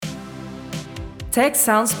Tech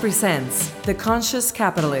Sounds presents The Conscious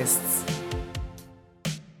Capitalists.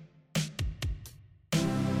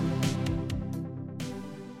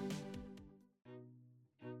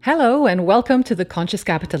 Hello and welcome to The Conscious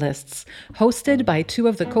Capitalists, hosted by two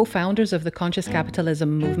of the co-founders of the Conscious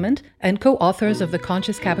Capitalism movement and co-authors of the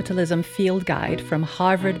Conscious Capitalism Field Guide from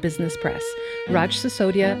Harvard Business Press, Raj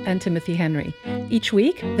Sisodia and Timothy Henry. Each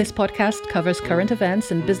week, this podcast covers current events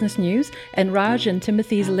and business news and Raj and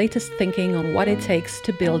Timothy's latest thinking on what it takes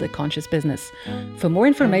to build a conscious business. For more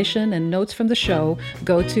information and notes from the show,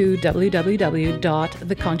 go to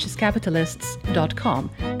www.theconsciouscapitalists.com.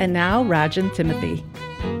 And now, Raj and Timothy.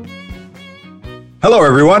 Hello,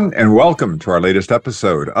 everyone, and welcome to our latest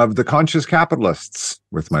episode of The Conscious Capitalists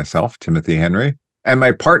with myself, Timothy Henry, and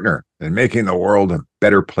my partner in making the world a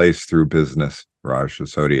better place through business, Raj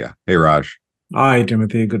Sisodia. Hey, Raj. Hi,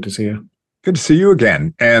 Timothy. Good to see you. Good to see you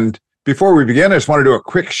again. And before we begin, I just want to do a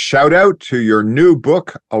quick shout out to your new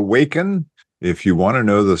book, Awaken. If you want to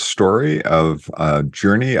know the story of a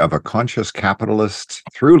journey of a conscious capitalist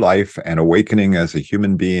through life and awakening as a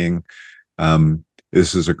human being,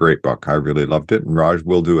 this is a great book. I really loved it. And Raj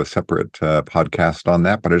will do a separate podcast on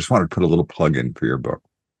that, but I just wanted to put a little plug in for your book.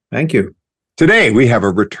 Thank you. Today, we have a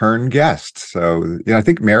return guest. So I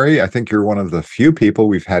think, Mary, you're one of the few people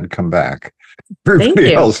we've had come back.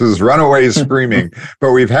 Everybody else has run away screaming,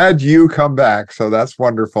 but we've had you come back. So that's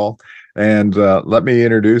wonderful. And let me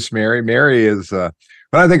introduce Mary. Mary is, when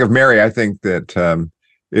I think of Mary, I think that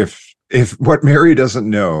if what Mary doesn't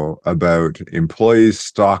know about employees,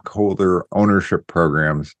 stockholder ownership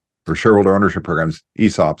programs, or shareholder ownership programs,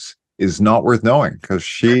 ESOPs, is not worth knowing, because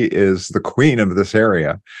she is the queen of this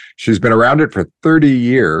area. She's been around it for 30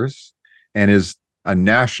 years and is a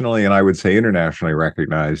nationally, and I would say internationally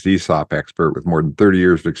recognized ESOP expert with more than 30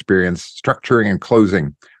 years of experience structuring and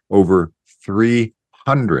closing over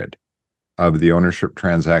 300 of the ownership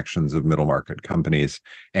transactions of middle market companies.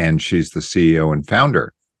 And she's the CEO and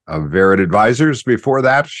founder of Verint Advisors. Before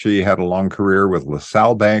that, she had a long career with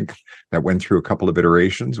LaSalle Bank that went through a couple of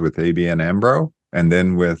iterations with ABN AMRO, and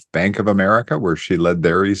then with Bank of America, where she led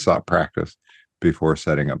their ESOP practice before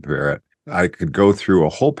setting up Verint. I could go through a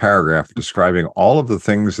whole paragraph describing all of the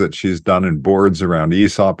things that she's done in boards around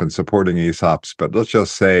ESOP and supporting ESOPs, but let's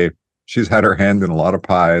just say she's had her hand in a lot of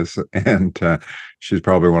pies, and she's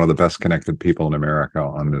probably one of the best connected people in America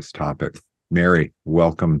on this topic. Mary,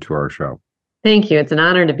 welcome to our show. Thank you. It's an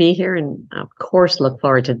honor to be here, and of course, look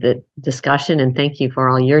forward to the discussion. And thank you for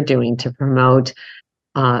all you're doing to promote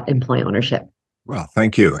employee ownership. Well,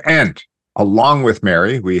 thank you. And along with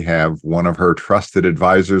Mary, we have one of her trusted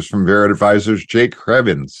advisors from Verint Advisors, Jake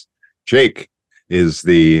Krevins. Jake is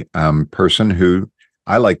the person who,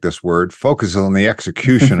 I like this word, focuses on the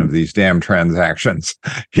execution of these damn transactions.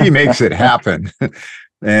 He makes it happen.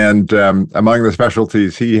 And among the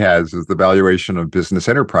specialties he has is the valuation of business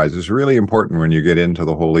enterprises, really important when you get into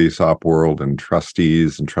the whole ESOP world and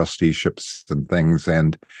trustees and trusteeships and things.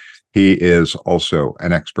 And he is also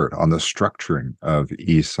an expert on the structuring of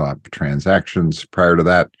ESOP transactions. Prior to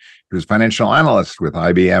that, he was financial analyst with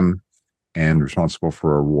IBM and responsible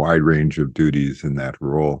for a wide range of duties in that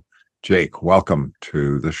role. Jake, welcome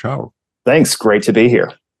to the show. Thanks. Great to be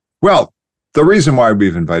here. Well, the reason why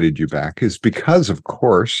we've invited you back is because, of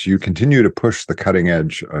course, you continue to push the cutting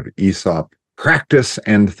edge of ESOP practice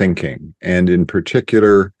and thinking. And in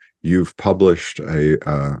particular, you've published a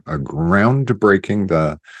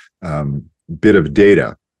groundbreaking bit of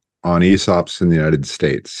data on ESOPs in the United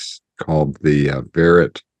States called the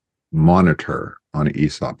Verint Monitor on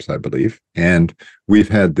ESOPs, I believe. And we've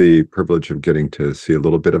had the privilege of getting to see a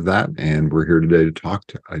little bit of that. And we're here today to talk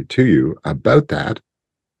to you about that.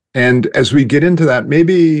 And as we get into that,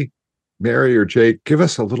 maybe Mary or Jake, give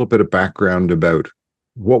us a little bit of background about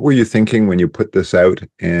what were you thinking when you put this out,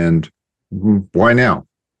 and why now?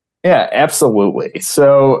 Yeah, absolutely.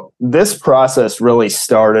 So this process really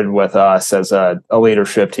started with us as a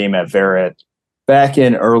leadership team at Verint back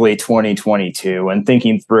in early 2022, and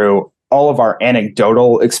thinking through all of our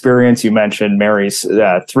anecdotal experience. You mentioned Mary's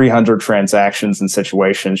 300 transactions and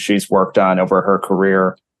situations she's worked on over her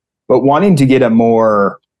career, but wanting to get a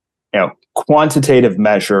more quantitative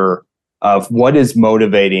measure of what is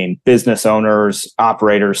motivating business owners,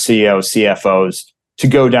 operators, CEOs, CFOs to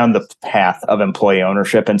go down the path of employee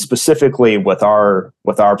ownership, and specifically with our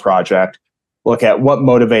project, look at what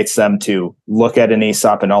motivates them to look at an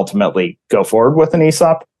ESOP and ultimately go forward with an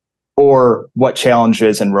ESOP, or what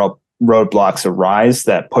challenges and roadblocks arise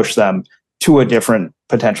that push them to a different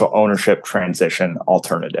potential ownership transition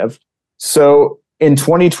alternative. So in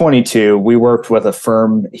 2022, we worked with a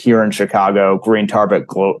firm here in Chicago, Green Target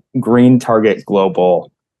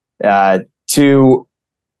Global, to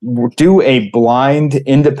do a blind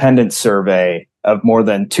independent survey of more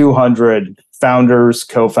than 200 founders,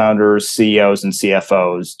 co-founders, CEOs, and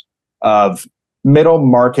CFOs of middle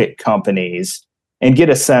market companies and get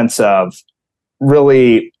a sense of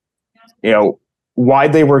really, why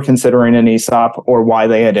they were considering an ESOP or why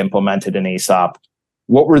they had implemented an ESOP.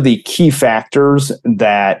 What were the key factors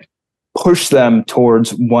that pushed them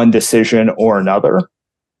towards one decision or another?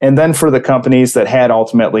 And then for the companies that had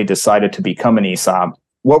ultimately decided to become an ESOP,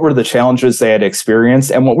 what were the challenges they had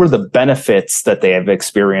experienced and what were the benefits that they have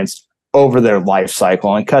experienced over their life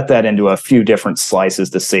cycle, and cut that into a few different slices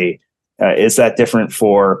to see, is that different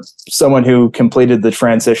for someone who completed the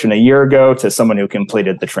transition a year ago to someone who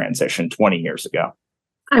completed the transition 20 years ago?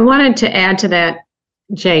 I wanted to add to that,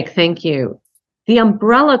 Jake, thank you. The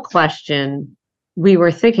umbrella question we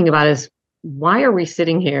were thinking about is, why are we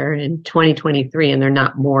sitting here in 2023 and there are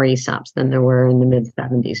not more ESOPs than there were in the mid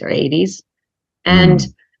 70s or 80s? And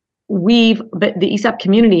but the ESOP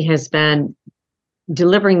community has been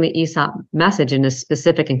delivering the ESOP message in a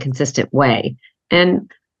specific and consistent way.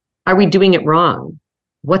 And are we doing it wrong?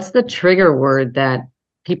 What's the trigger word that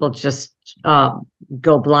people just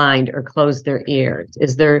go blind or close their ears?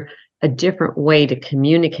 Is there a different way to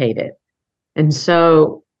communicate it? And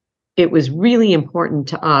so it was really important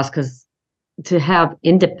to us to have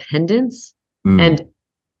independence and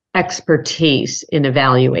expertise in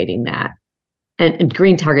evaluating that. And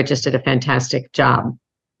Green Target just did a fantastic job.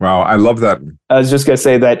 Wow, I love that. I was just going to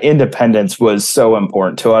say that independence was so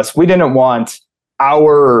important to us. We didn't want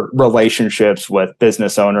our relationships with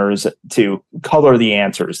business owners to color the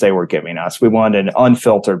answers they were giving us. We wanted an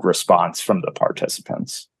unfiltered response from the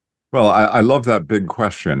participants. Well, I love that big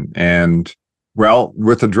question. And well,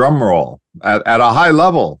 with a drum roll at a high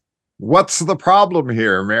level, what's the problem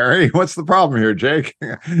here, Mary? What's the problem here, Jake?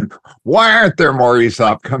 Why aren't there more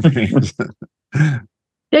ESOP companies?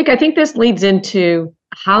 Jake, I think this leads into,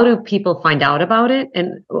 how do people find out about it?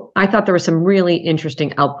 And I thought there were some really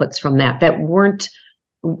interesting outputs from that weren't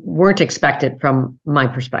expected from my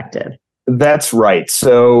perspective. That's right.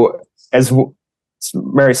 So as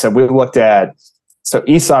Mary said, we looked at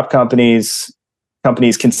ESOP companies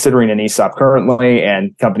considering an ESOP currently,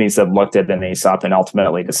 and companies that looked at an ESOP and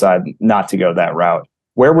ultimately decided not to go that route.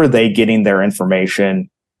 Where were they getting their information?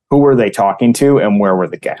 Who were they talking to? And where were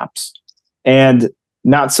the gaps? And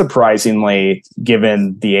not surprisingly,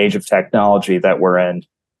 given the age of technology that we're in,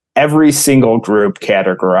 every single group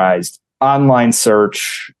categorized online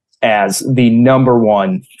search as the number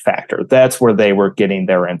one factor. That's where they were getting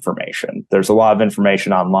their information. There's a lot of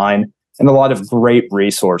information online and a lot of great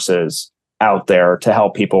resources out there to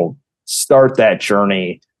help people start that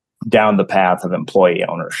journey down the path of employee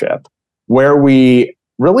ownership. Where we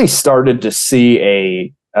really started to see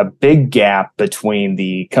a big gap between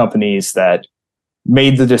the companies that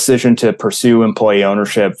made the decision to pursue employee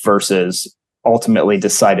ownership versus ultimately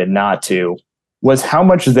decided not to, was how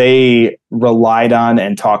much they relied on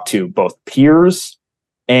and talked to both peers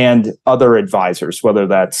and other advisors, whether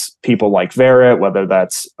that's people like Verint, whether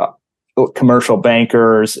that's commercial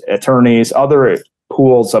bankers, attorneys, other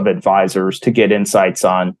pools of advisors, to get insights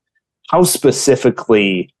on how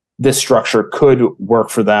specifically this structure could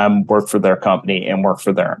work for them, work for their company, and work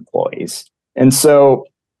for their employees. And so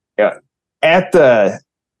at the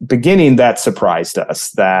beginning, that surprised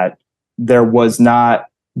us that there was not,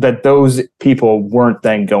 that those people weren't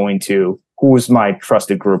then going to, who's my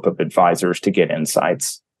trusted group of advisors to get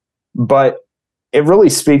insights. But it really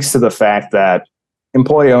speaks to the fact that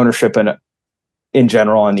employee ownership in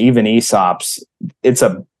general, and even ESOPs, it's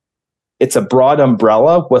a broad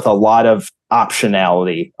umbrella with a lot of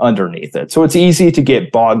optionality underneath it. So it's easy to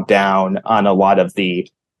get bogged down on a lot of the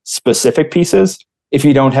specific pieces if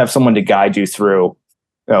you don't have someone to guide you through,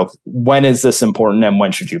 when is this important and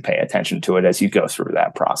when should you pay attention to it as you go through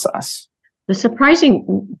that process. The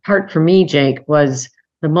surprising part for me, Jake, was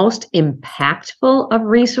the most impactful of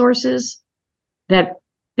resources that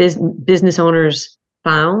business owners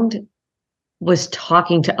found was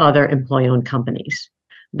talking to other employee-owned companies.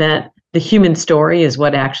 That the human story is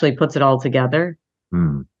what actually puts it all together.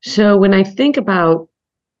 So when I think about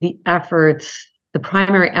the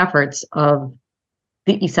primary efforts of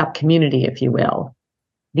the ESOP community, if you will,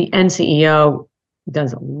 the NCEO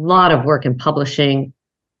does a lot of work in publishing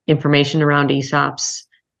information around ESOPs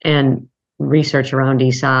and research around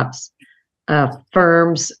ESOPs.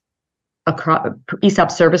 Firms,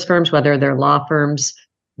 ESOP service firms, whether they're law firms,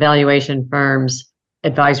 valuation firms,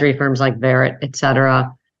 advisory firms like Verint, et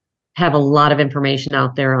cetera, have a lot of information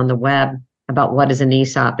out there on the web about what is an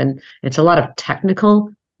ESOP. And it's a lot of technical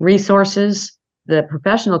resources. The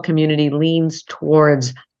professional community leans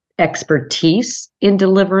towards expertise in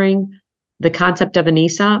delivering the concept of an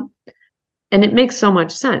ESOP. And it makes so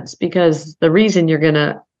much sense because the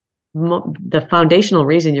foundational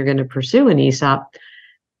reason you're going to pursue an ESOP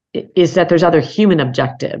is that there's other human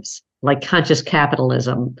objectives like conscious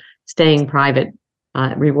capitalism, staying private,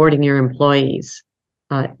 rewarding your employees,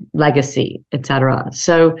 legacy, etc.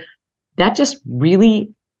 So that just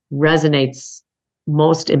really resonates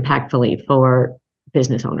most impactfully for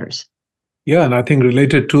business owners. Yeah, and I think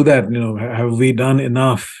related to that, have we done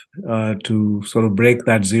enough to sort of break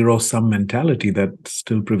that zero-sum mentality that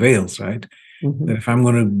still prevails, right? Mm-hmm. That if I'm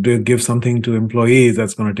going to give something to employees,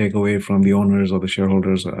 that's going to take away from the owners or the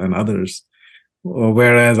shareholders and others.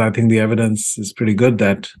 Whereas I think the evidence is pretty good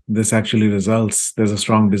that this actually results, there's a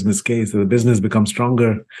strong business case. The business becomes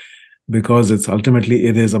stronger because it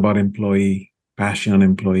is about employee passion,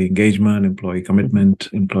 employee engagement, employee commitment,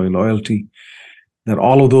 employee loyalty. That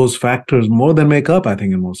all of those factors more than make up, I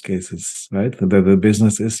think, in most cases, right? That the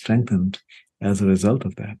business is strengthened as a result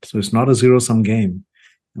of that. So it's not a zero-sum game.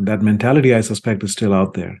 And that mentality, I suspect, is still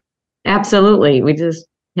out there. Absolutely. We just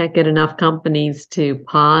can't get enough companies to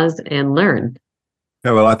pause and learn.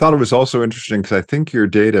 Yeah, well, I thought it was also interesting because I think your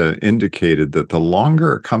data indicated that the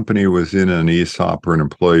longer a company was in an ESOP or an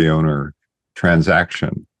employee owner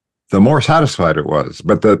transaction, the more satisfied it was.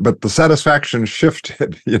 But the satisfaction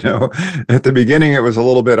shifted, At the beginning, it was a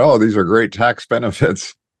little bit, oh, these are great tax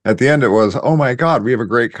benefits. At the end, it was, oh my God, we have a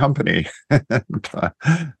great company. I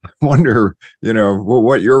wonder,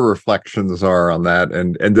 what your reflections are on that.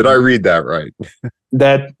 And did I read that right?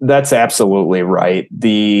 That's absolutely right.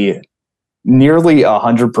 The nearly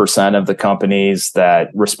 100% of the companies that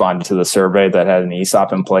responded to the survey that had an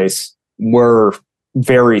ESOP in place were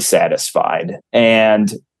very satisfied.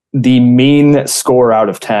 And the mean score out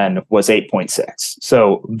of 10 was 8.6.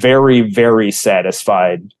 So very, very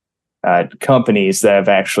satisfied companies that have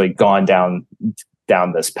actually gone down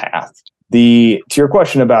this path. To your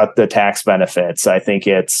question about the tax benefits, I think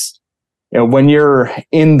it's, when you're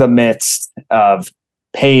in the midst of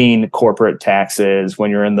paying corporate taxes,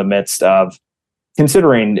 when you're in the midst of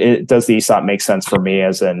considering, does the ESOP make sense for me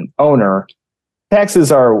as an owner,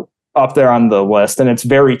 taxes are up there on the list, and it's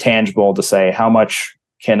very tangible to say, how much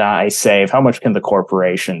can I save? How much can the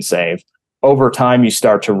corporation save? Over time, you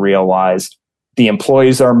start to realize the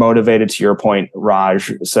employees are motivated, to your point,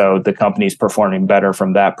 Raj. So the company's performing better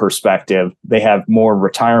from that perspective. They have more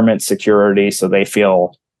retirement security, so they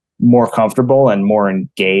feel more comfortable and more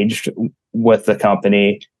engaged with the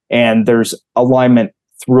company. And there's alignment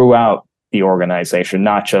throughout the organization,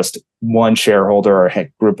 not just one shareholder or a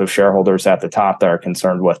group of shareholders at the top that are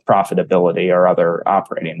concerned with profitability or other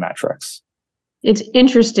operating metrics. It's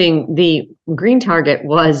interesting. The Green Target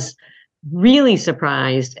was really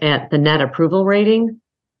surprised at the net approval rating,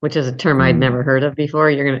 which is a term I'd never heard of before.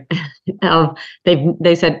 You're going to,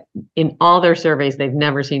 they said in all their surveys, they've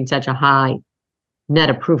never seen such a high net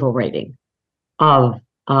approval rating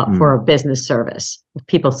for a business service, with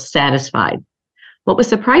people satisfied. What was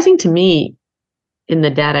surprising to me in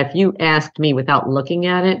the data, if you asked me without looking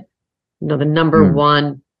at it, the number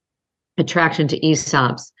one attraction to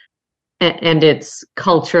ESOPs and its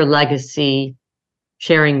culture, legacy,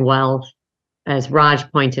 sharing wealth, as Raj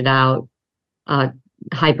pointed out,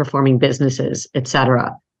 high-performing businesses,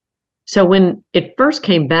 etc. So when it first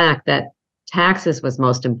came back that taxes was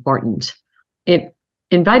most important, it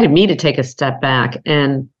invited me to take a step back.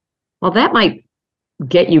 And while that might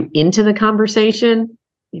get you into the conversation,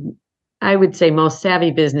 I would say most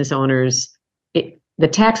savvy business owners, the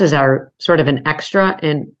taxes are sort of an extra,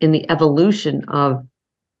 and in the evolution of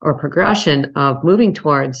or progression of moving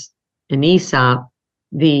towards an ESOP,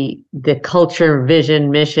 the culture, vision,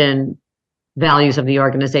 mission, values of the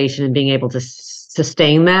organization and being able to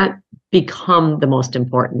sustain that become the most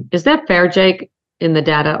important. Is that fair, Jake, in the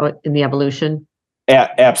data, in the evolution?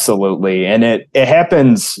 Absolutely. And it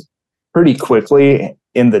happens pretty quickly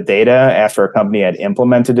in the data after a company had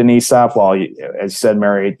implemented an ESOP. While, as you said,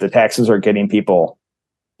 Mary, the taxes are getting people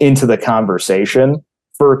into the conversation.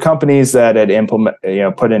 For companies that had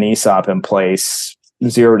put an ESOP in place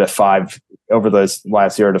 0 to 5 over those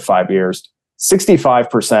last 0 to 5 years,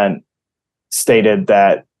 65% stated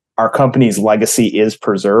that our company's legacy is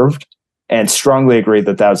preserved, and strongly agreed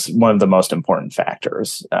that that's one of the most important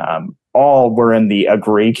factors. All were in the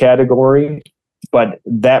agree category, but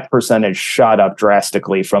that percentage shot up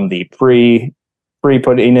drastically from the pre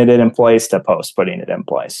putting it in place to post putting it in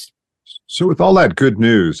place. So with all that good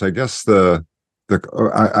news, I guess I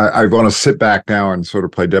want to sit back now and sort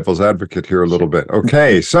of play devil's advocate here a little bit.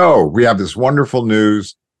 Okay, so we have this wonderful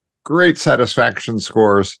news, great satisfaction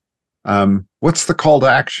scores. What's the call to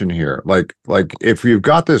action here? Like if you've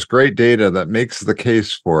got this great data that makes the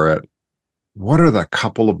case for it, what are the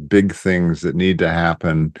couple of big things that need to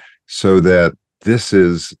happen so that this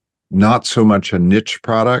is not so much a niche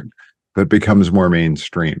product, but becomes more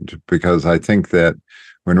mainstreamed? Because I think that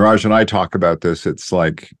when Raj and I talk about this, it's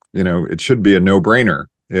like, it should be a no-brainer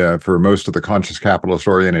for most of the conscious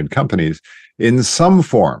capitalist-oriented companies in some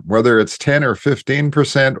form, whether it's 10 or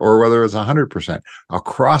 15% or whether it's 100%.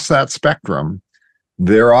 Across that spectrum,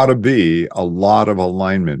 there ought to be a lot of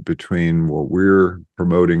alignment between what we're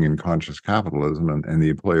promoting in conscious capitalism and the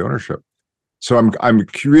employee ownership. So I'm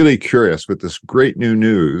really curious with this great new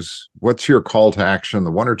news. What's your call to action?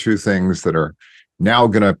 The one or two things that are now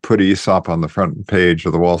going to put ESOP on the front page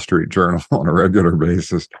of the Wall Street Journal on a regular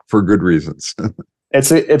basis for good reasons.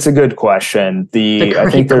 It's a good question.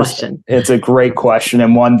 It's a great question,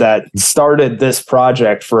 and one that started this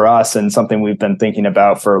project for us and something we've been thinking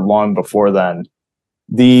about for long before then.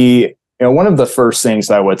 One of the first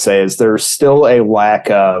things I would say is there's still a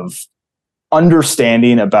lack of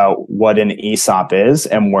understanding about what an ESOP is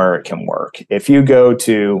and where it can work. If you go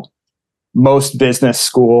to most business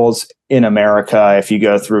schools in America, if you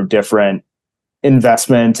go through different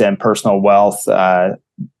investment and personal wealth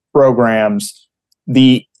programs,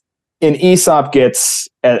 an ESOP gets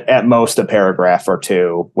at most a paragraph or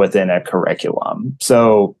two within a curriculum.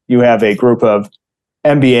 So you have a group of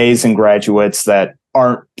MBAs and graduates that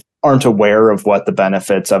aren't aware of what the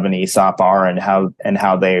benefits of an ESOP are and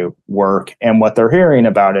how they work. And what they're hearing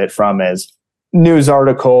about it from is news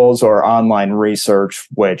articles or online research,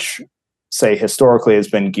 which say historically has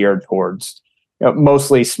been geared towards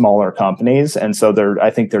mostly smaller companies. And so I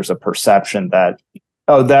think there's a perception that,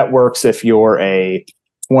 that works if you're a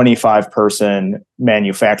 25-person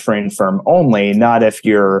manufacturing firm only, not if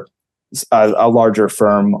you're a larger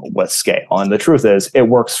firm with scale. And the truth is, it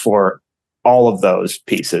works for all of those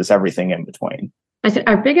pieces, everything in between. I think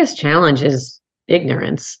our biggest challenge is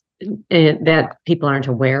ignorance, that people aren't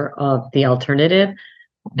aware of the alternative.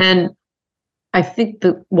 And I think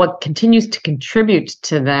what continues to contribute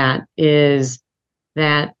to that is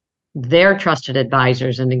that their trusted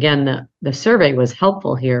advisors, and again, the survey was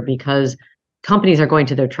helpful here because companies are going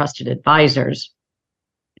to their trusted advisors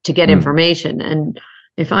to get information. And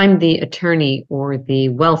if I'm the attorney or the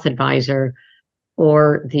wealth advisor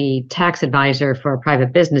or the tax advisor for a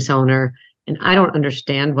private business owner, and I don't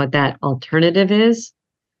understand what that alternative is,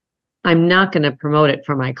 I'm not going to promote it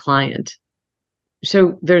for my client.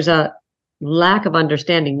 So there's a lack of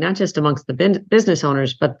understanding, not just amongst the business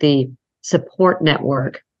owners, but the support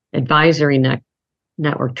network, advisory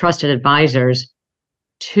network, trusted advisors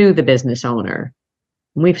to the business owner.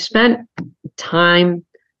 We've spent time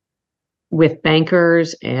with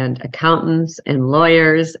bankers and accountants and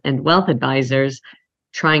lawyers and wealth advisors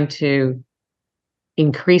trying to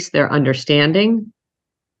increase their understanding.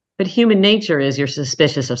 But human nature is you're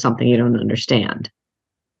suspicious of something you don't understand.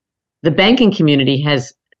 The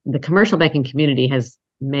commercial banking community has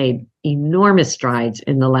made enormous strides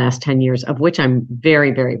in the last 10 years, of which I'm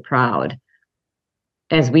very, very proud.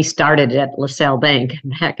 As we started at LaSalle Bank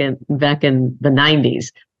back in the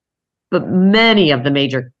 90s. But many of the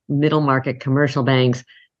major middle market commercial banks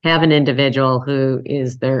have an individual who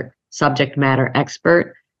is their subject matter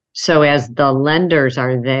expert. So as the lenders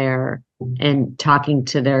are there and talking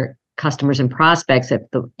to their customers and prospects, if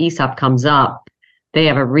the ESOP comes up, they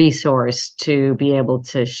have a resource to be able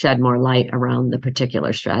to shed more light around the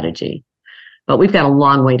particular strategy. But we've got a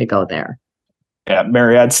long way to go there. Yeah,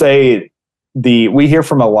 Mary, I'd say we hear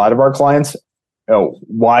from a lot of our clients,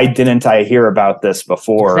 why didn't I hear about this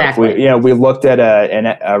before? Exactly. We looked at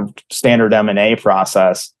a standard M&A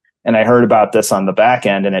process, and I heard about this on the back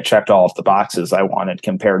end, and it checked all of the boxes I wanted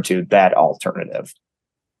compared to that alternative.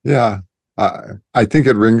 Yeah, I think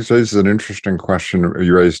it raises an interesting question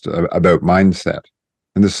you raised about mindset.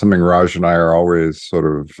 And this is something Raj and I are always sort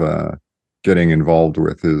of getting involved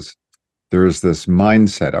with, is there is this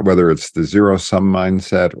mindset, whether it's the zero-sum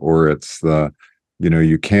mindset or it's the,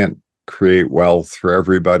 you can't create wealth for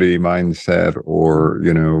everybody mindset, or,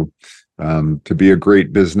 to be a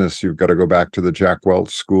great business, you've got to go back to the Jack Welch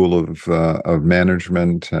School of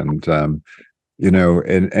Management. And,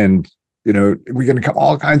 we can come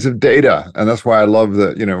all kinds of data. And that's why I love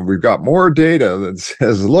that, we've got more data that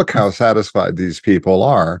says, look how satisfied these people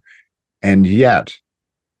are. And yet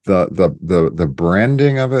the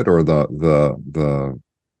branding of it, or the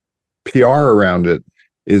PR around it,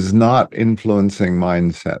 is not influencing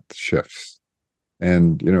mindset shifts.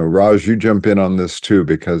 And, Raj, you jump in on this too,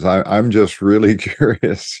 because I'm just really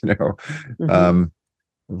curious,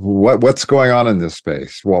 what's going on in this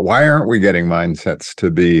space? Well, why aren't we getting mindsets to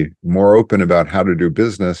be more open about how to do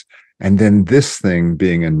business? And then this thing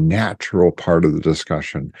being a natural part of the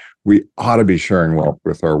discussion. We ought to be sharing wealth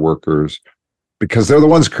with our workers because they're the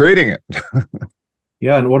ones creating it.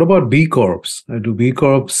 Yeah, and what about B Corps? Do B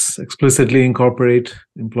Corps explicitly incorporate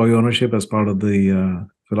employee ownership as part of the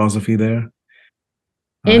philosophy there?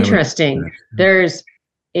 Interesting. There's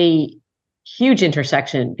a huge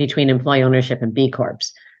intersection between employee ownership and B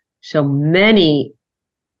Corps. So many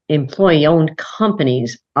employee-owned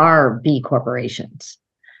companies are B corporations,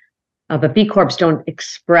 but B Corps don't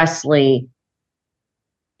expressly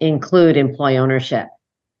include employee ownership.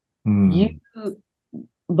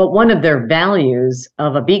 But one of their values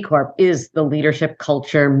of a B Corp is the leadership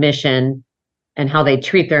culture, mission, and how they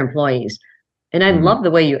treat their employees. And I love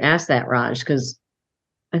the way you asked that, Raj, because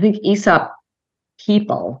I think ESOP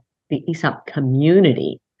people, the ESOP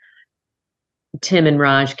community, Tim and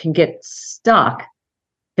Raj, can get stuck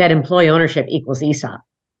that employee ownership equals ESOP,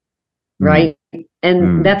 right?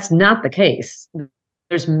 And that's not the case.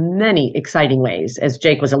 There's many exciting ways, as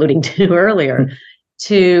Jake was alluding to earlier,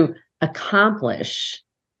 to accomplish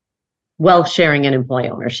wealth sharing and employee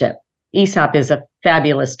ownership. ESOP is a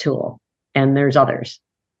fabulous tool, and there's others.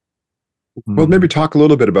 Well, maybe talk a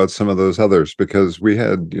little bit about some of those others, because we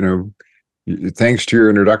had, thanks to your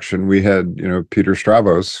introduction, we had, Peter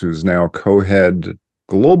Stravos, who's now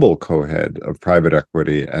global co-head of private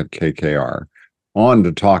equity at KKR, on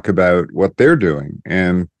to talk about what they're doing.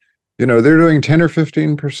 And, they're doing 10 or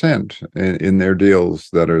 15% in their deals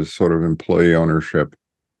that are sort of employee ownership.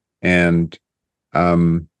 And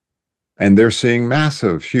they're seeing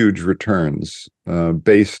massive, huge returns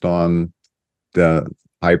based on the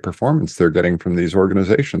high performance they're getting from these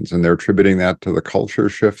organizations. And they're attributing that to the culture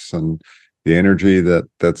shifts and the energy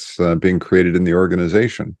that's being created in the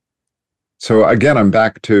organization. So again, I'm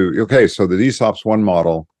back to, okay, so the ESOP's one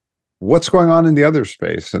model. What's going on in the other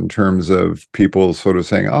space in terms of people sort of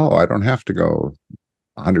saying, oh, I don't have to go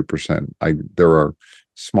 100%. There are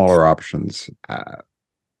smaller options.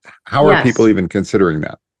 How are people even considering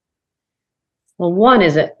that? Well, one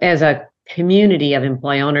is as a community of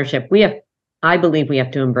employee ownership, I believe we have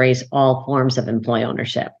to embrace all forms of employee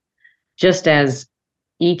ownership. Just as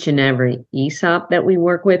each and every ESOP that we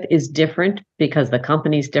work with is different because the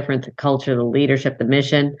company's different, the culture, the leadership, the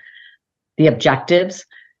mission, the objectives.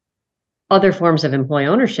 Other forms of employee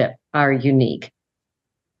ownership are unique.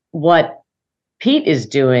 What Pete is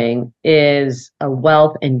doing is a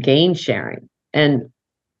wealth and gain sharing. And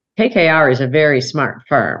KKR is a very smart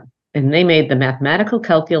firm. And they made the mathematical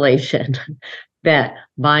calculation that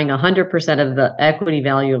buying 100% of the equity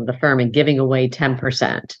value of the firm and giving away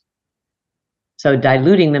 10%, so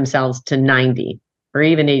diluting themselves to 90 or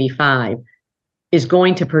even 85, is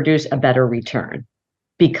going to produce a better return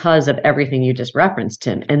because of everything you just referenced,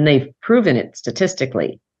 Tim. And they've proven it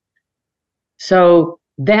statistically. So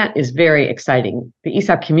that is very exciting. The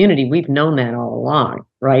ESOP community, we've known that all along,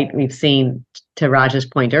 right? We've seen, to Raj's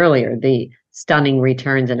point earlier, the stunning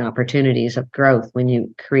returns and opportunities of growth when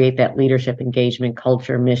you create that leadership, engagement,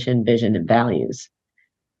 culture, mission, vision, and values,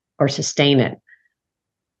 or sustain it.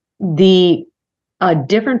 The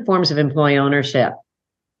different forms of employee ownership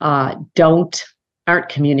aren't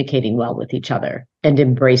communicating well with each other and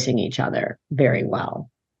embracing each other very well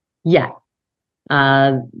yet.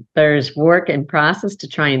 There's work in process to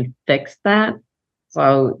try and fix that.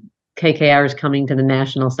 So KKR is coming to the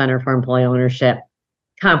National Center for Employee Ownership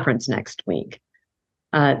conference next week.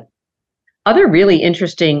 Other really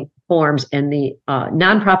interesting forms, and the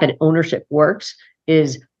nonprofit Ownership Works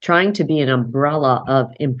is trying to be an umbrella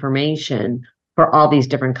of information for all these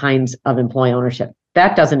different kinds of employee ownership.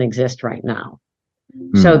 That doesn't exist right now.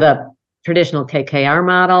 So the traditional KKR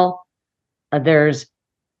model, there's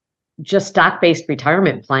just stock-based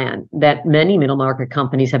retirement plan that many middle market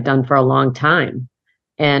companies have done for a long time.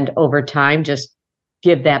 And over time, just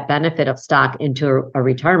give that benefit of stock into a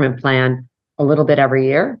retirement plan a little bit every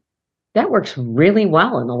year. That works really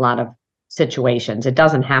well in a lot of situations. It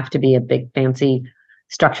doesn't have to be a big fancy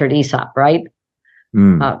structured ESOP, right?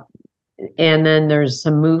 And then there's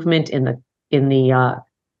some movement in the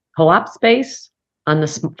co-op space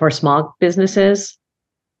for small businesses,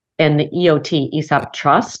 and the EOT, ESOP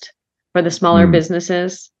Trust, for the smaller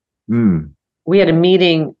businesses. We had a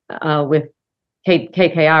meeting with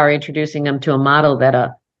KKR introducing them to a model that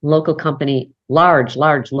a local company, large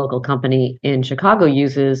local company in Chicago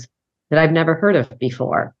uses that I've never heard of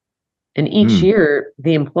before. And each year,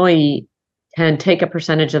 the employee can take a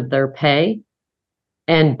percentage of their pay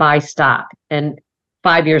and buy stock. And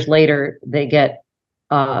 5 years later, they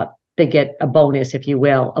they get a bonus, if you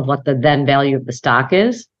will, of what the then value of the stock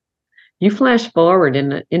is. You flash forward,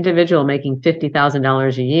 and an individual making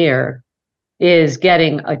 $50,000 a year is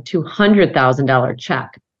getting a $200,000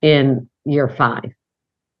 check in year 5.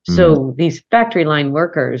 So these factory line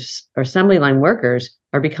workers or assembly line workers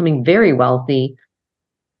are becoming very wealthy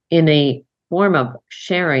in a form of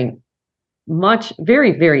sharing,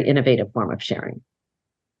 very, very innovative form of sharing.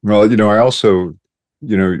 Well, I also,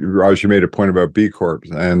 Raj, you made a point about B Corps.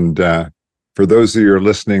 And for those of you who are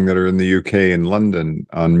listening that are in the UK and London,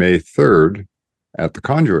 on May 3rd at the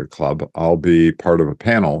Conduit Club, I'll be part of a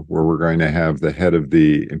panel where we're going to have the head of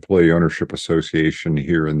the Employee Ownership Association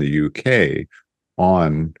here in the UK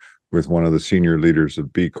on with one of the senior leaders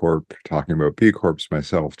of B Corp, talking about B Corps,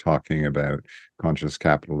 myself talking about conscious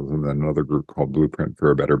capitalism, and another group called Blueprint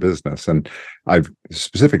for a Better Business. And I've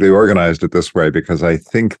specifically organized it this way because I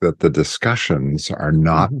think that the discussions are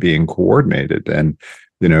not being coordinated. And,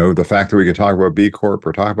 the fact that we can talk about B Corp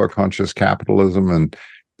or talk about conscious capitalism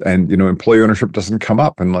and employee ownership doesn't come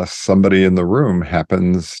up unless somebody in the room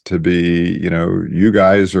happens to be, you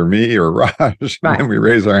guys or me or Raj, right. And we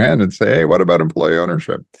raise our hand and say, hey, what about employee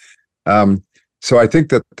ownership? So I think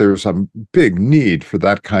that there's a big need for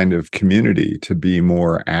that kind of community to be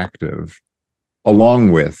more active,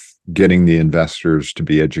 along with getting the investors to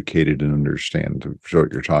be educated and understand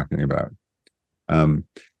what you're talking about.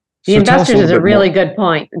 The investors is a really good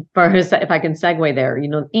point if I can segue there.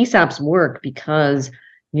 ESOPs work because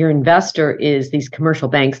your investor is these commercial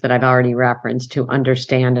banks that I've already referenced who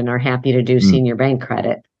understand and are happy to do senior bank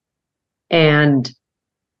credit. And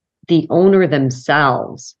the owner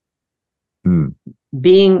themselves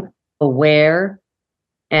being aware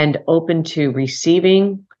and open to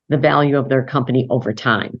receiving the value of their company over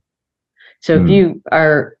time. So if you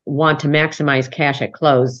want to maximize cash at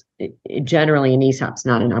close, generally an ESOP's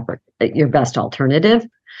not your best alternative,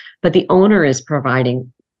 but the owner is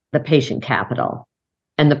providing the patient capital,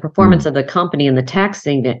 and the performance of the company and the tax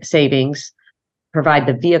savings provide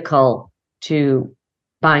the vehicle to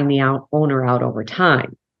buying the owner out over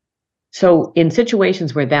time. So in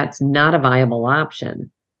situations where that's not a viable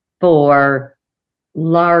option for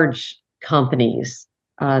large companies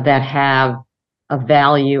that have a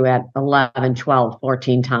value at 11, 12,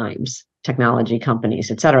 14 times, technology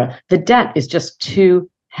companies, et cetera, the debt is just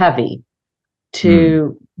too heavy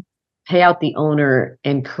to pay out the owner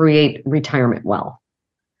and create retirement wealth.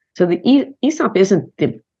 So the ESOP isn't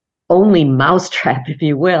the only mousetrap, if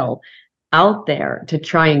you will, out there to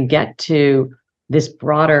try and get to this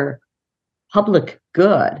broader public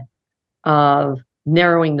good of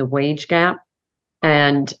narrowing the wage gap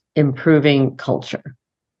and improving culture.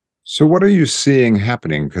 So what are you seeing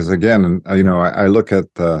happening? Because again, I look at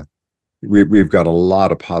we've got a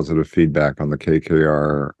lot of positive feedback on the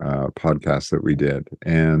KKR podcast that we did.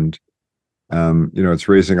 And, it's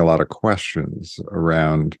raising a lot of questions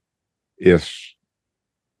around if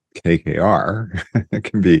KKR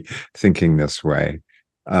can be thinking this way.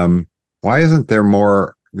 Why isn't there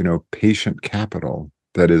more, patient capital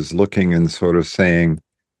that is looking and sort of saying,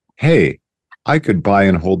 hey, I could buy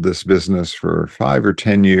and hold this business for 5 or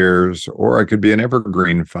 10 years, or I could be an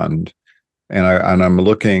evergreen fund. And I'm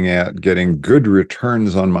looking at getting good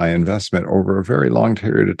returns on my investment over a very long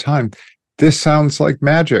period of time. This sounds like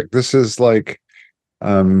magic. This is like,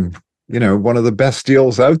 one of the best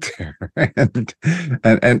deals out there.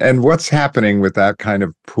 and what's happening with that kind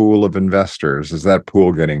of pool of investors? Is that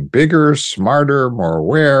pool getting bigger, smarter, more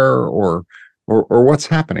aware, or what's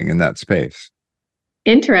happening in that space?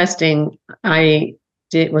 Interesting. I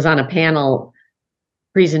was on a panel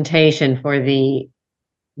presentation for the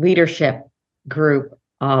leadership group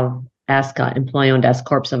of ESCA, Employee-Owned S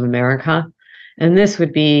Corps of America. And this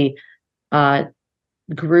would be a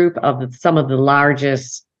group of some of the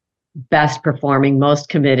largest, best performing, most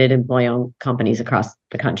committed employee-owned companies across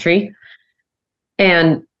the country.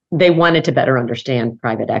 And they wanted to better understand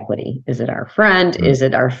private equity. Is it our friend? Is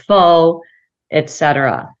it our foe? Et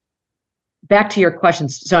cetera. Back to your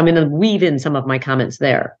questions. So I'm going to weave in some of my comments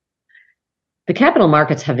there. The capital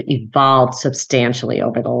markets have evolved substantially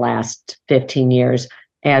over the last 15 years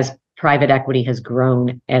as private equity has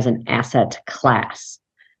grown as an asset class.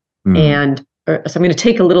 And so I'm going to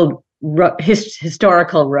take a little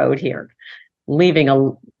historical road here, leaving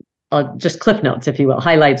just cliff notes, if you will,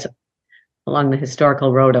 highlights along the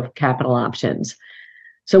historical road of capital options.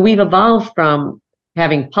 So we've evolved from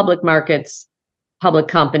having public markets, public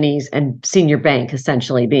companies, and senior bank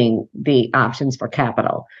essentially being the options for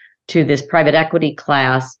capital, to this private equity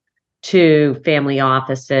class, to family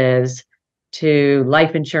offices, to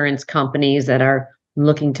life insurance companies that are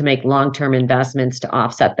looking to make long-term investments to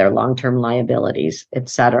offset their long-term liabilities, et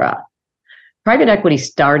cetera. private equity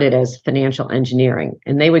started as financial engineering,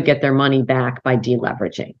 and they would get their money back by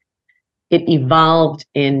deleveraging. It evolved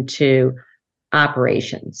into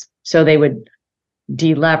operations. So they would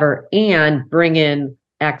delever and bring in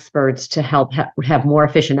experts to help have more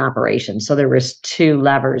efficient operations. So there was two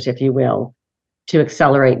levers, if you will, to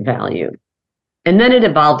accelerate value. And then it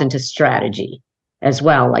evolved into strategy as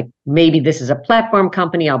well. Like maybe this is a platform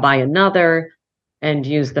company, I'll buy another and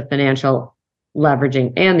use the financial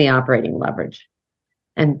leveraging and the operating leverage.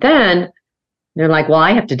 And then they're like, well,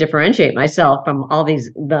 I have to differentiate myself from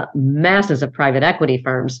the masses of private equity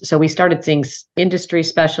firms. So we started seeing industry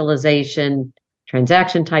specialization,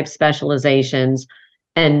 transaction type specializations,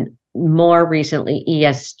 and more recently,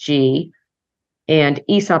 ESG. And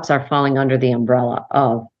ESOPs are falling under the umbrella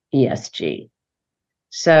of ESG.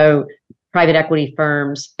 So private equity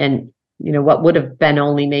firms and, what would have been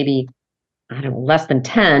only maybe, less than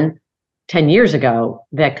 10 years ago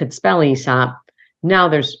that could spell ESOP. Now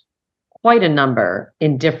there's quite a number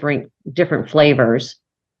in different flavors,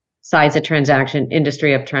 size of transaction,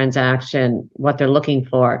 industry of transaction, what they're looking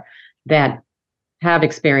for, that have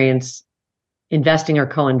experience investing or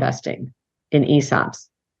co-investing in ESOPs.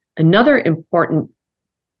 Another important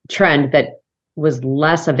trend that was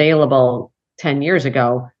less available 10 years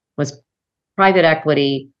ago was private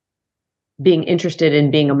equity being interested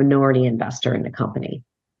in being a minority investor in the company.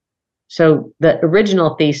 So the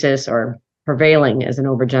original thesis, or prevailing as an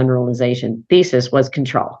overgeneralization thesis, was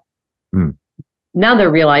control. Now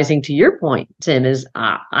they're realizing, to your point, Tim, is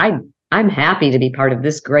I'm happy to be part of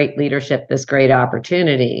this great leadership, this great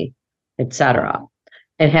opportunity, et cetera,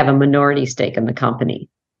 and have a minority stake in the company.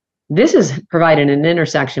 This has provided an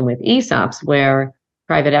intersection with ESOPs where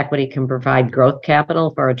private equity can provide growth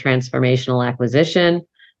capital for a transformational acquisition.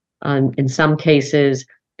 In some cases,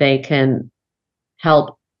 they can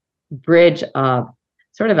help bridge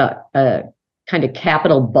sort of a kind of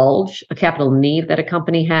capital bulge, a capital need that a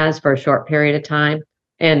company has for a short period of time.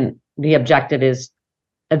 And the objective is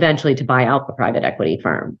eventually to buy out the private equity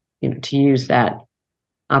firm, to use that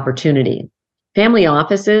opportunity. Family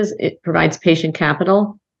offices, it provides patient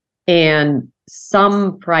capital. And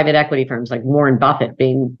some private equity firms, like Warren Buffett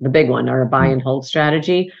being the big one, are a buy and hold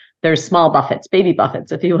strategy. There's small Buffetts, baby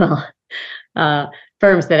Buffetts, if you will,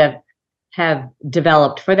 firms that have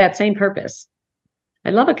developed for that same purpose.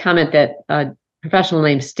 I love a comment that a professional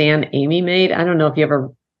named Stan Amy made. I don't know if you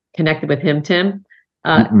ever connected with him, Tim.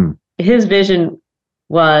 His vision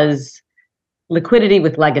was liquidity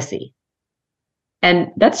with legacy.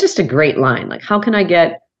 And that's just a great line. Like, how can I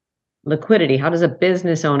get liquidity? How does a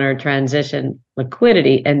business owner transition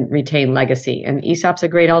liquidity and retain legacy? And ESOP's a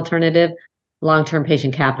great alternative. Long-term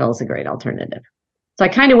patient capital is a great alternative. So I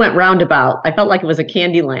kind of went roundabout. I felt like it was a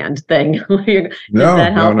Candyland thing. Did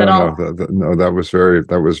that help at all? No, that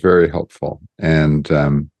was very helpful. And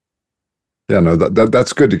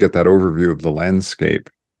that's good to get that overview of the landscape.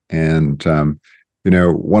 And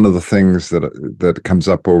one of the things that comes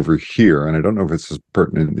up over here, and I don't know if it's as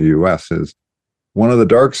pertinent in the U.S., is one of the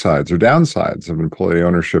dark sides or downsides of employee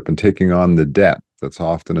ownership and taking on the debt that's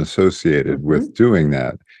often associated with doing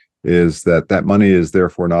that is that money is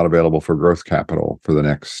therefore not available for growth capital for the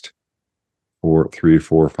next 3,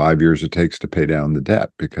 4, 5 years it takes to pay down the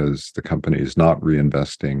debt, because the company is not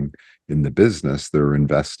reinvesting in the business. They're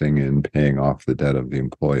investing in paying off the debt of the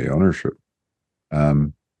employee ownership.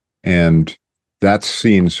 And that's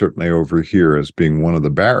seen certainly over here as being one of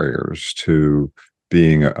the barriers to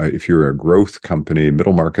being, if you're a growth company,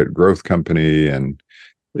 middle market growth company, and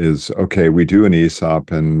is, okay, we do an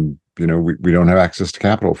ESOP and we don't have access to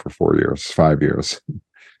capital for 4 years, 5 years.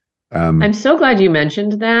 I'm so glad you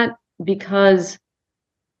mentioned that, because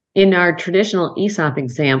in our traditional ESOP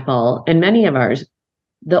example, and many of ours,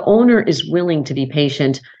 the owner is willing to be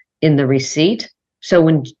patient in the receipt. So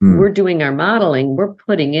when we're doing our modeling, we're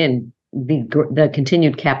putting in the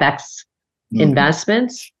continued CapEx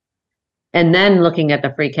investments, and then looking at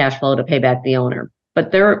the free cash flow to pay back the owner.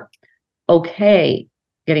 But they're okay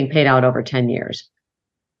getting paid out over 10 years.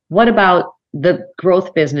 What about the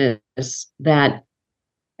growth business that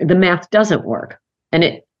the math doesn't work? And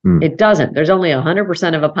it doesn't. There's only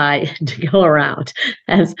 100% of a pie to go around,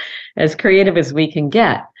 as creative as we can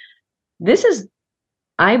get. This is,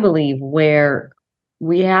 I believe, where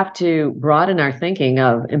we have to broaden our thinking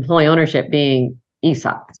of employee ownership being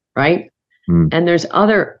ESOP, right? And there's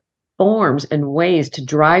other forms and ways to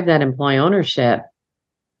drive that employee ownership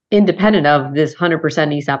independent of this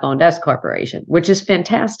 100% ESOP owned S corporation, which is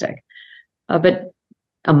fantastic. But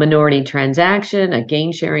a minority transaction, a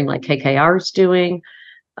gain sharing like KKR is doing,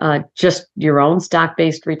 just your own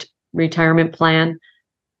stock-based retirement plan.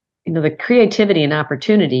 The creativity and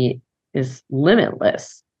opportunity is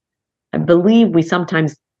limitless. I believe we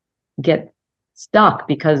sometimes get stuck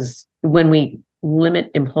because when we limit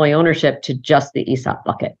employee ownership to just the ESOP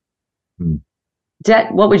bucket.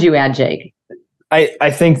 What would you add, Jake?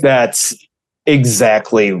 I think that's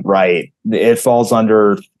exactly right. It falls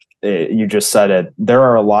under, you just said it, there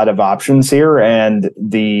are a lot of options here. And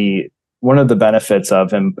one of the benefits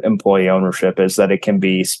of employee ownership is that it can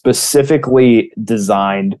be specifically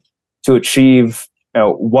designed to achieve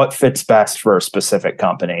what fits best for a specific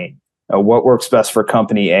company. What works best for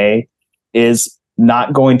company A is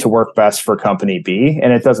not going to work best for company B,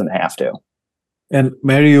 and it doesn't have to. And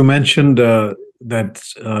Mary, you mentioned that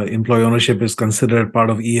employee ownership is considered part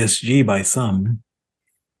of ESG by some.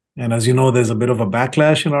 And as you know, there's a bit of a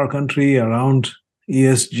backlash in our country around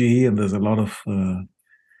ESG, and there's a lot of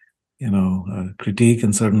critique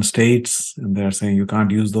in certain states, and they're saying you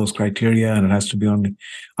can't use those criteria, and it has to be only.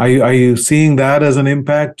 Are you seeing that as an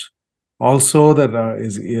impact? Also, that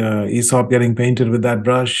is ESOP getting painted with that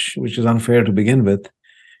brush, which is unfair to begin with.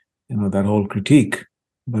 That whole critique.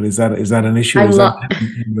 But is that an issue?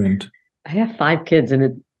 I have 5 kids,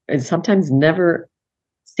 and it sometimes never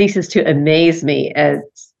ceases to amaze me at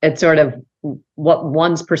sort of what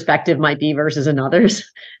one's perspective might be versus another's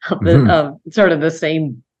of sort of the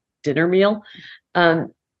same dinner meal.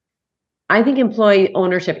 I think employee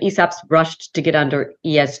ownership, ESOPs rushed to get under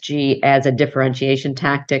ESG as a differentiation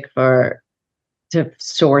tactic to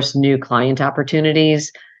source new client opportunities.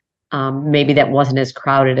 Maybe that wasn't as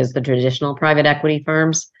crowded as the traditional private equity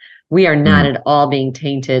firms. We are not at all being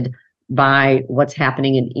tainted by what's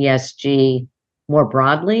happening in ESG more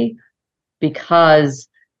broadly, because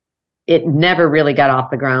it never really got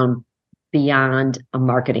off the ground beyond a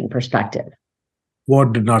marketing perspective.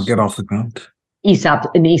 What did not get off the ground?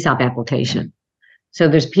 An ESOP application. So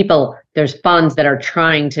there's funds that are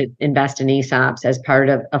trying to invest in ESOPs as part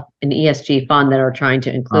of an ESG fund that are trying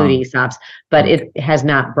to include ESOPs, but it has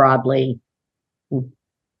not broadly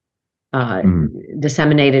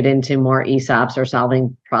disseminated into more ESOPs or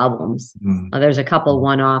solving problems. There's a couple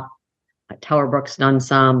one-off. Tower Brook's done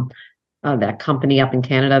some. That company up in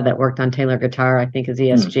Canada that worked on Taylor Guitar, I think, is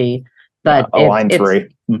ESG. But Line 3.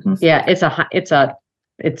 Yeah,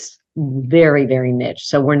 it's very, very niche.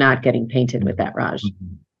 So we're not getting painted with that, Raj.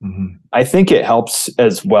 I think it helps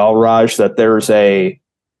as well, Raj, that there's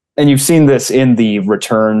and you've seen this in the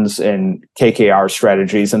returns and KKR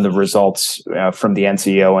strategies and the results from the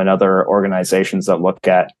NCO and other organizations that look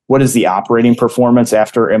at what is the operating performance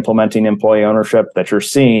after implementing employee ownership, that you're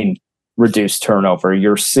seeing reduced turnover,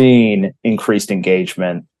 you're seeing increased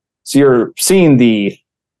engagement. So you're seeing the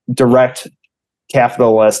direct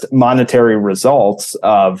capitalist monetary results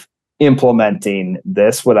of implementing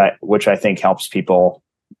this, which I think helps people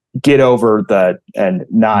get over and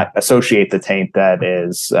not associate the taint that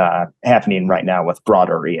is happening right now with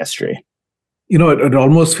broader ESG. It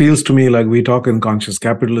almost feels to me like we talk in conscious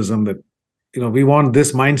capitalism that, we want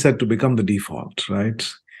this mindset to become the default, right?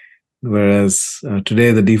 Whereas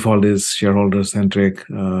today the default is shareholder-centric,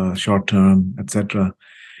 short-term, etc.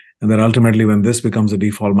 And then ultimately, when this becomes a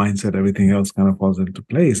default mindset, everything else kind of falls into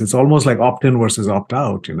place. It's almost like opt-in versus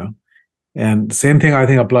opt-out, And the same thing I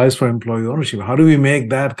think applies for employee ownership. How do we make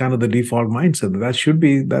that kind of the default mindset? That should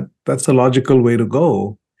be that's a logical way to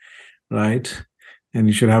go, right? And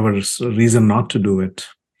you should have a reason not to do it,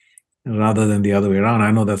 rather than the other way around.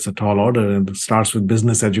 I know that's a tall order, and it starts with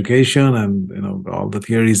business education and all the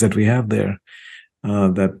theories that we have there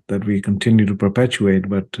that we continue to perpetuate.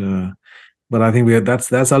 But I think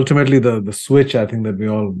that's ultimately the switch. I think that we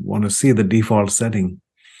all want to see. The default setting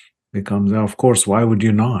becomes, of course, why would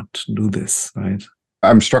you not do this, right?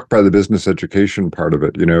 I'm struck by the business education part of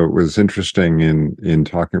it. It was interesting in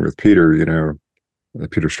talking with Peter,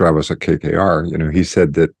 Peter Stravos at KKR, he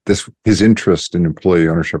said that his interest in employee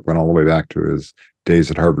ownership went all the way back to his days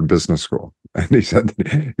at Harvard Business School. And he said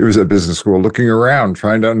that he was at business school looking around,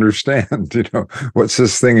 trying to understand, what's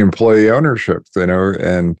this thing, employee ownership,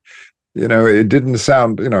 and it didn't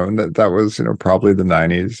sound, that was, probably the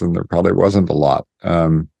 90s, and there probably wasn't a lot.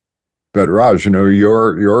 But Raj,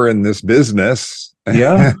 you're in this business.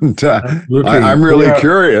 Yeah. And I'm really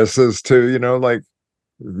curious as to,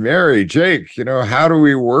 Mary, Jake, how do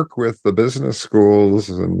we work with the business schools?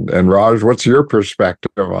 And Raj, what's your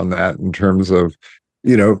perspective on that in terms of,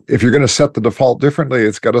 if you're going to set the default differently,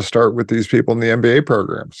 it's got to start with these people in the MBA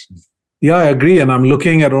programs. Yeah, I agree. And I'm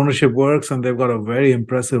looking at Ownership Works, and they've got a very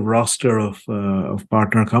impressive roster of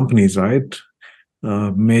partner companies, right?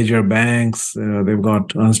 Major banks. They've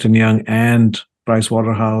got Ernst & Young and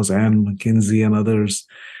Pricewaterhouse and McKinsey and others.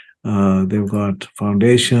 They've got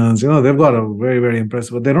foundations. They've got a very, very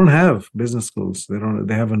impressive, but they don't have business schools.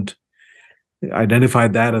 They haven't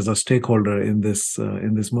identified that as a stakeholder in this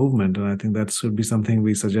movement, and I think that should be something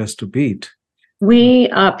we suggest to Pete.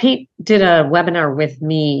 Pete did a webinar with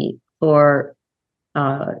me for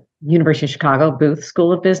University of Chicago Booth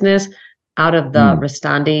School of Business out of the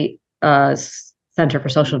Restandi Center for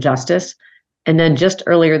Social Justice, and then just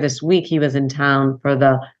earlier this week he was in town for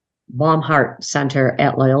the Baumhart Center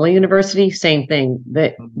at Loyola University. Same thing,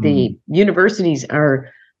 that the universities are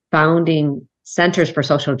founding centers for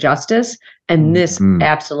social justice, and this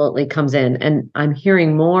absolutely comes in. And I'm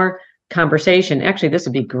hearing more conversation. Actually, this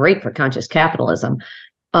would be great for conscious capitalism.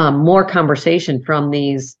 More conversation from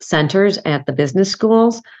these centers at the business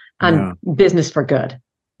schools on business for good.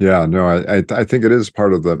 Yeah, no, I think it is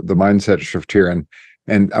part of the mindset shift here.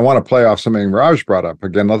 And I want to play off something Raj brought up.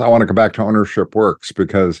 Again, I want to go back to Ownership Works,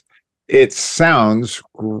 because it sounds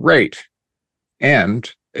great.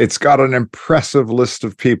 And it's got an impressive list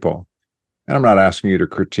of people. And I'm not asking you to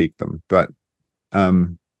critique them, but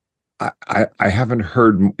I haven't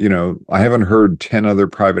heard, I haven't heard 10 other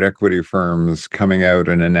private equity firms coming out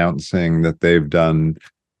and announcing that they've done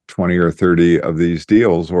 20 or 30 of these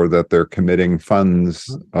deals, or that they're committing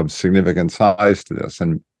funds of significant size to this.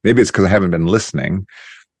 And maybe it's because I haven't been listening,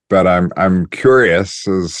 but I'm curious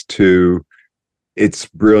as to, it's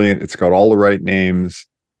brilliant. It's got all the right names.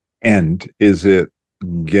 And is it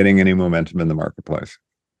getting any momentum in the marketplace?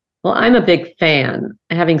 Well, I'm a big fan,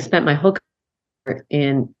 having spent my whole career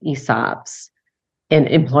in ESOPs and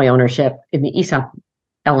employee ownership, in the ESOP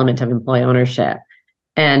element of employee ownership.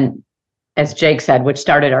 And as Jake said, which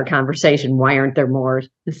started our conversation, why aren't there more?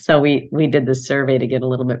 So we did this survey to get a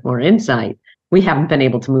little bit more insight. We haven't been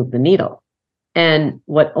able to move the needle. And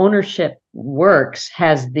what Ownership Works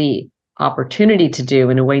has the opportunity to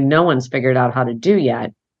do in a way no one's figured out how to do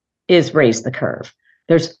yet is raise the curve.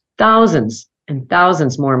 There's thousands and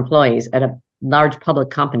thousands more employees at a large public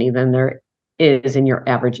company than there is in your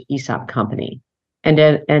average ESOP company.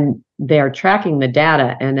 And they are tracking the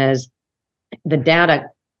data. And as the data,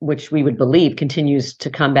 which we would believe continues to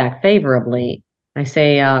come back favorably, I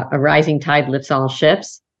say a rising tide lifts all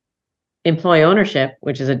ships. Employee ownership,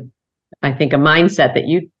 which is I think a mindset that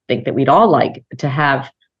you think that we'd all like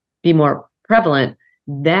to be more prevalent,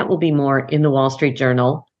 that will be more in the Wall Street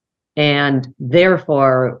Journal. And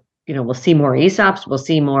therefore, we'll see more ESOPs, we'll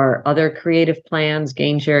see more other creative plans,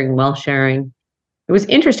 gain sharing, wealth sharing. It was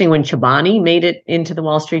interesting when Chobani made it into the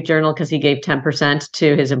Wall Street Journal because he gave 10%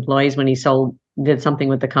 to his employees when he did something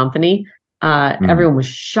with the company. Everyone was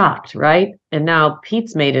shocked, right? And now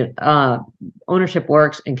Pete's made it, Ownership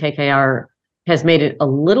Works and KKR has made it a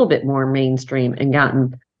little bit more mainstream and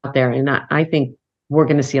gotten out there. And I think we're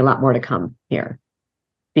going to see a lot more to come here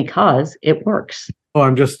because it works. Oh,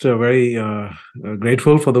 I'm just very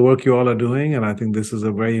grateful for the work you all are doing. And I think this is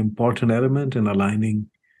a very important element in aligning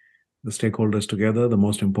the stakeholders together, the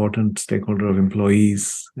most important stakeholder of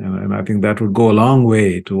employees. And I think that would go a long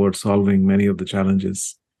way towards solving many of the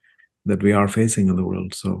challenges that we are facing in the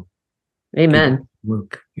world. So, amen.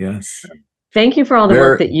 Work, yes. Thank you for all the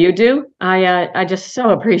work that you do. I just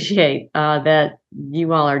so appreciate that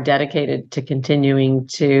you all are dedicated to continuing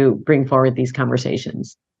to bring forward these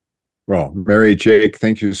conversations. Well, Mary, Jake,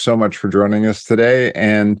 thank you so much for joining us today.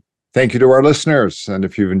 And thank you to our listeners. And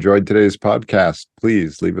if you've enjoyed today's podcast,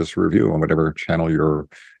 please leave us a review on whatever channel you're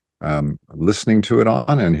listening to it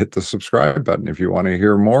on, and hit the subscribe button if you want to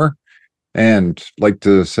hear more. And like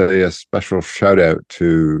to say a special shout out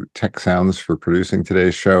to Tech Sounds for producing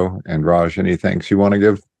today's show. And Raj, any thanks you want to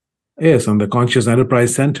give? Yes, on the Conscious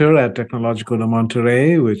Enterprise Center at Tecnológico de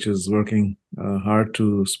Monterrey, which is working hard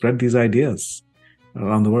to spread these ideas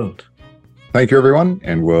around the world. Thank you, everyone,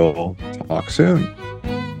 and we'll talk soon.